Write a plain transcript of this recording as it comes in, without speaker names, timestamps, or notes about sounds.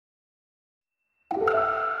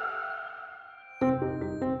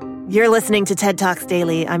You're listening to TED Talks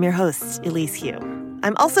Daily. I'm your host, Elise Hu.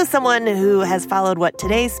 I'm also someone who has followed what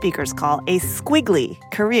today's speakers call a squiggly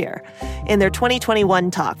career. In their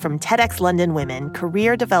 2021 talk from TEDx London women,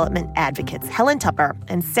 career development advocates Helen Tupper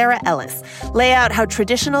and Sarah Ellis lay out how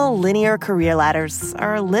traditional linear career ladders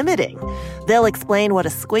are limiting. They'll explain what a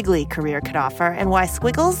squiggly career could offer and why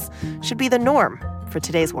squiggles should be the norm for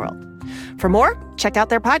today's world. For more, check out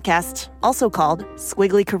their podcast, also called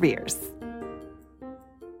Squiggly Careers.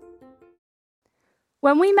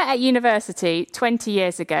 When we met at university 20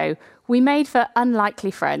 years ago, we made for unlikely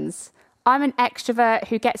friends. I'm an extrovert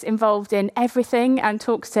who gets involved in everything and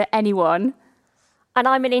talks to anyone. And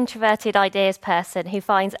I'm an introverted ideas person who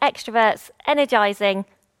finds extroverts energizing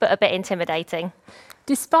but a bit intimidating.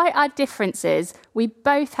 Despite our differences, we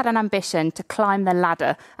both had an ambition to climb the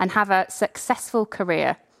ladder and have a successful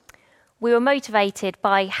career. We were motivated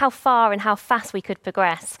by how far and how fast we could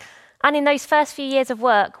progress. And in those first few years of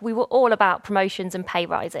work, we were all about promotions and pay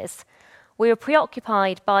rises. We were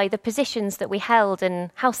preoccupied by the positions that we held and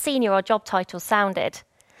how senior our job titles sounded.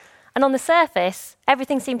 And on the surface,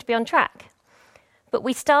 everything seemed to be on track. But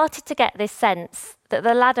we started to get this sense that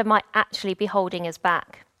the ladder might actually be holding us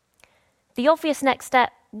back. The obvious next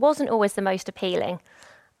step wasn't always the most appealing,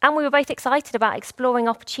 and we were both excited about exploring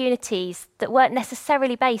opportunities that weren't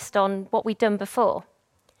necessarily based on what we'd done before.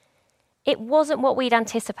 It wasn't what we'd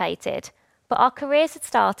anticipated, but our careers had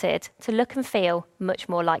started to look and feel much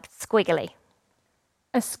more like squiggly.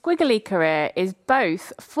 A squiggly career is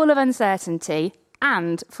both full of uncertainty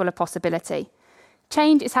and full of possibility.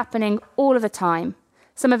 Change is happening all of the time.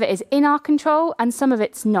 Some of it is in our control and some of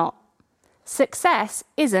it's not. Success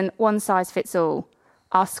isn't one size fits all.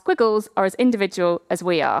 Our squiggles are as individual as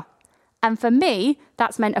we are. And for me,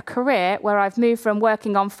 that's meant a career where I've moved from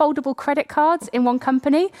working on foldable credit cards in one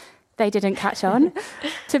company, they didn't catch on,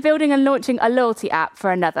 to building and launching a loyalty app for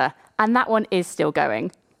another. And that one is still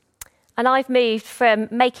going. And I've moved from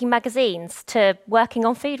making magazines to working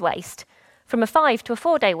on food waste, from a 5 to a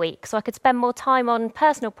 4-day week so I could spend more time on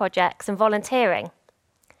personal projects and volunteering.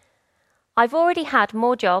 I've already had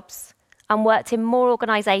more jobs and worked in more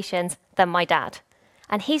organisations than my dad.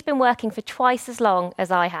 And he's been working for twice as long as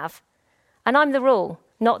I have. And I'm the rule,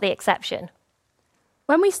 not the exception.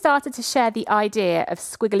 When we started to share the idea of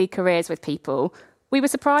squiggly careers with people, we were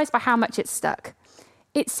surprised by how much it stuck.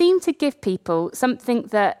 It seemed to give people something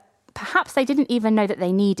that perhaps they didn't even know that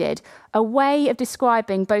they needed, a way of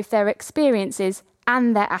describing both their experiences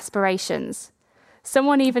and their aspirations.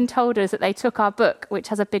 Someone even told us that they took our book, which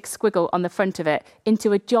has a big squiggle on the front of it,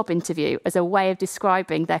 into a job interview as a way of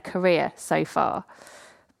describing their career so far.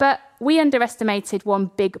 But we underestimated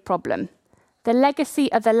one big problem. The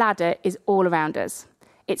legacy of the ladder is all around us.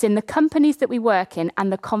 It's in the companies that we work in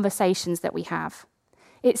and the conversations that we have.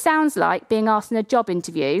 It sounds like being asked in a job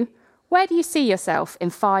interview, where do you see yourself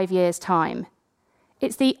in 5 years' time?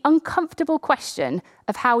 It's the uncomfortable question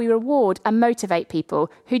of how we reward and motivate people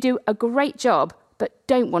who do a great job but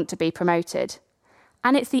don't want to be promoted.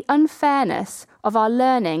 And it's the unfairness of our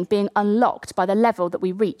learning being unlocked by the level that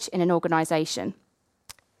we reach in an organisation.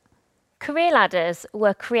 Career ladders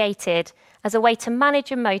were created as a way to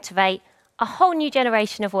manage and motivate a whole new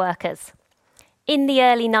generation of workers in the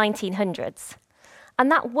early 1900s. And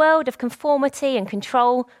that world of conformity and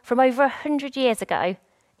control from over 100 years ago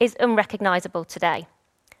is unrecognisable today.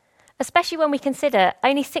 Especially when we consider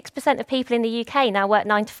only 6% of people in the UK now work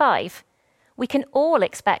 9 to 5. We can all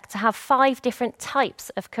expect to have 5 different types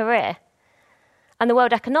of career. And the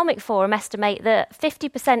World Economic Forum estimate that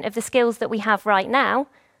 50% of the skills that we have right now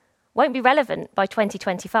won't be relevant by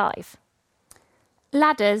 2025.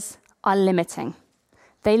 Ladders are limiting.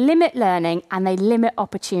 They limit learning and they limit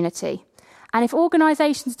opportunity. And if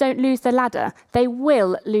organisations don't lose the ladder, they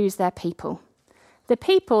will lose their people. The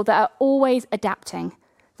people that are always adapting,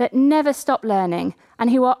 that never stop learning, and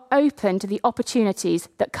who are open to the opportunities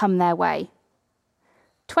that come their way.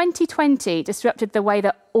 2020 disrupted the way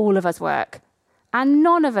that all of us work, and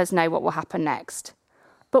none of us know what will happen next.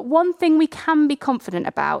 But one thing we can be confident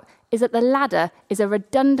about is that the ladder is a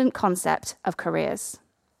redundant concept of careers.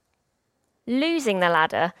 Losing the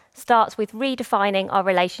ladder starts with redefining our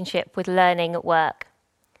relationship with learning at work.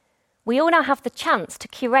 We all now have the chance to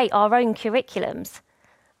curate our own curriculums,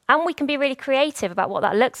 and we can be really creative about what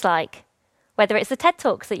that looks like. Whether it's the TED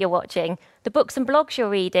Talks that you're watching, the books and blogs you're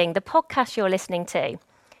reading, the podcasts you're listening to.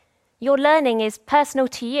 Your learning is personal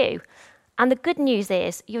to you, and the good news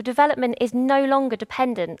is your development is no longer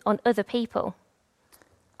dependent on other people.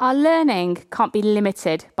 Our learning can't be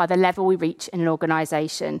limited by the level we reach in an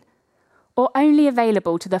organisation, or only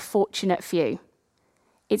available to the fortunate few.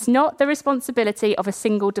 It's not the responsibility of a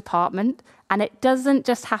single department, and it doesn't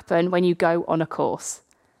just happen when you go on a course.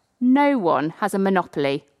 No one has a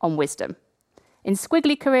monopoly on wisdom. In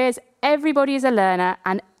Squiggly Careers, everybody is a learner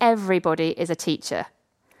and everybody is a teacher.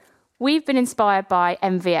 We've been inspired by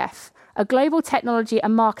MVF, a global technology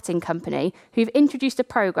and marketing company who've introduced a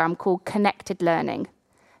program called Connected Learning.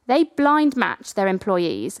 They blind match their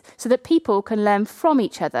employees so that people can learn from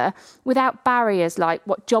each other without barriers like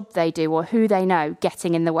what job they do or who they know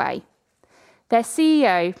getting in the way. Their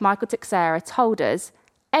CEO, Michael Teixeira, told us,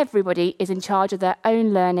 everybody is in charge of their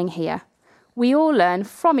own learning here. We all learn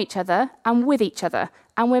from each other and with each other,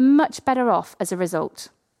 and we're much better off as a result.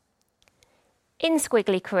 In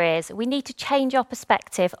Squiggly Careers, we need to change our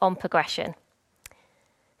perspective on progression.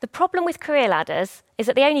 The problem with career ladders is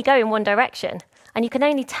that they only go in one direction, and you can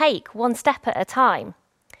only take one step at a time.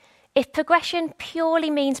 If progression purely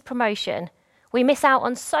means promotion, we miss out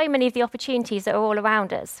on so many of the opportunities that are all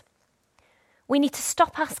around us. We need to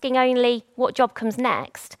stop asking only what job comes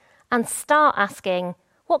next and start asking,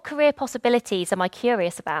 what career possibilities am I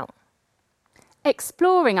curious about?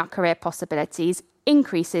 Exploring our career possibilities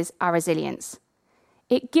increases our resilience.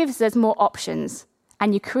 It gives us more options,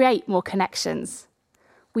 and you create more connections.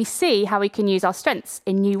 We see how we can use our strengths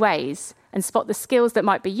in new ways and spot the skills that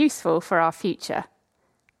might be useful for our future.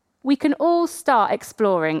 We can all start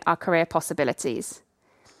exploring our career possibilities.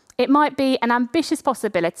 It might be an ambitious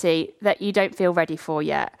possibility that you don't feel ready for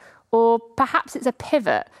yet, or perhaps it's a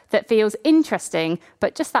pivot that feels interesting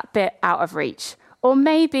but just that bit out of reach, or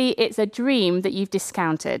maybe it's a dream that you've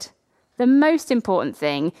discounted. The most important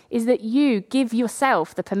thing is that you give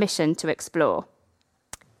yourself the permission to explore.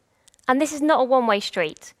 And this is not a one-way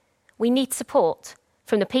street. We need support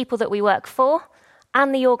from the people that we work for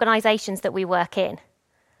and the organisations that we work in.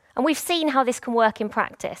 And we've seen how this can work in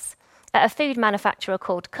practice at a food manufacturer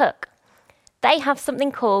called Cook. They have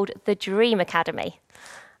something called the Dream Academy.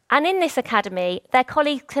 And in this academy, their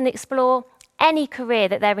colleagues can explore any career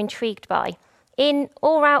that they're intrigued by, in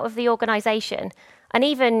or out of the organisation, and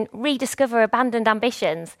even rediscover abandoned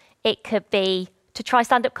ambitions. It could be to try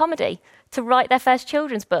stand-up comedy, to write their first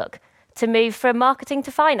children's book, to move from marketing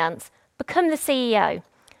to finance, become the CEO.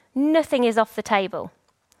 Nothing is off the table.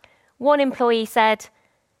 One employee said,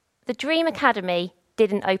 "The Dream Academy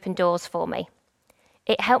didn't open doors for me.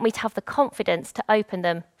 It helped me to have the confidence to open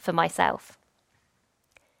them for myself."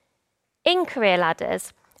 In career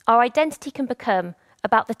ladders, our identity can become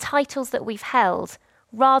about the titles that we've held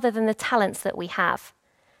rather than the talents that we have.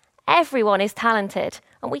 Everyone is talented,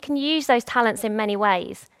 and we can use those talents in many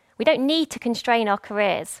ways. We don't need to constrain our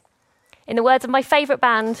careers. In the words of my favourite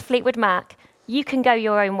band, Fleetwood Mac, you can go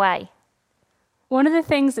your own way. One of the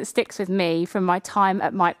things that sticks with me from my time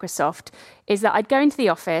at Microsoft is that I'd go into the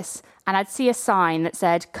office and I'd see a sign that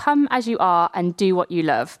said, "Come as you are and do what you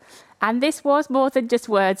love." And this was more than just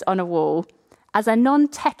words on a wall. As a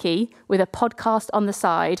non-techie with a podcast on the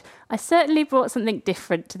side, I certainly brought something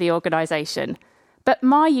different to the organisation. But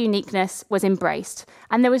my uniqueness was embraced,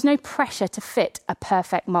 and there was no pressure to fit a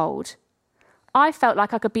perfect mould. I felt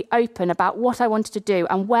like I could be open about what I wanted to do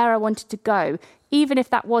and where I wanted to go, even if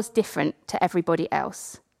that was different to everybody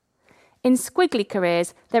else. In Squiggly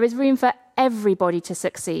Careers, there is room for everybody to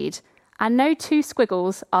succeed, and no two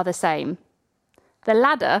squiggles are the same. The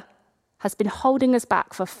ladder has been holding us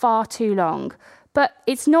back for far too long, but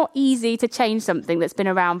it's not easy to change something that's been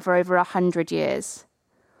around for over 100 years.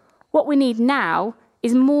 What we need now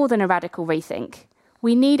is more than a radical rethink.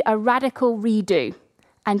 We need a radical redo.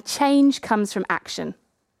 And change comes from action.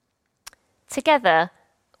 Together,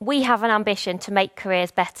 we have an ambition to make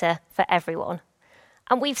careers better for everyone.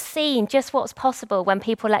 And we've seen just what's possible when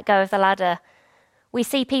people let go of the ladder. We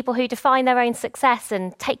see people who define their own success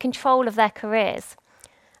and take control of their careers.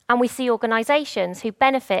 And we see organisations who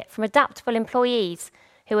benefit from adaptable employees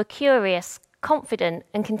who are curious, confident,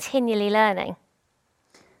 and continually learning.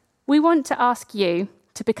 We want to ask you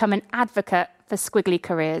to become an advocate for Squiggly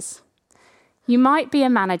Careers. You might be a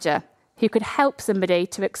manager who could help somebody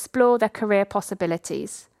to explore their career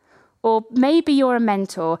possibilities. Or maybe you're a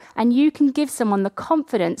mentor and you can give someone the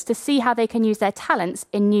confidence to see how they can use their talents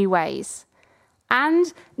in new ways.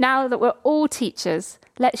 And now that we're all teachers,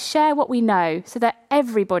 let's share what we know so that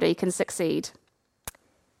everybody can succeed.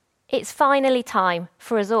 It's finally time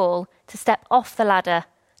for us all to step off the ladder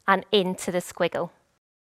and into the squiggle.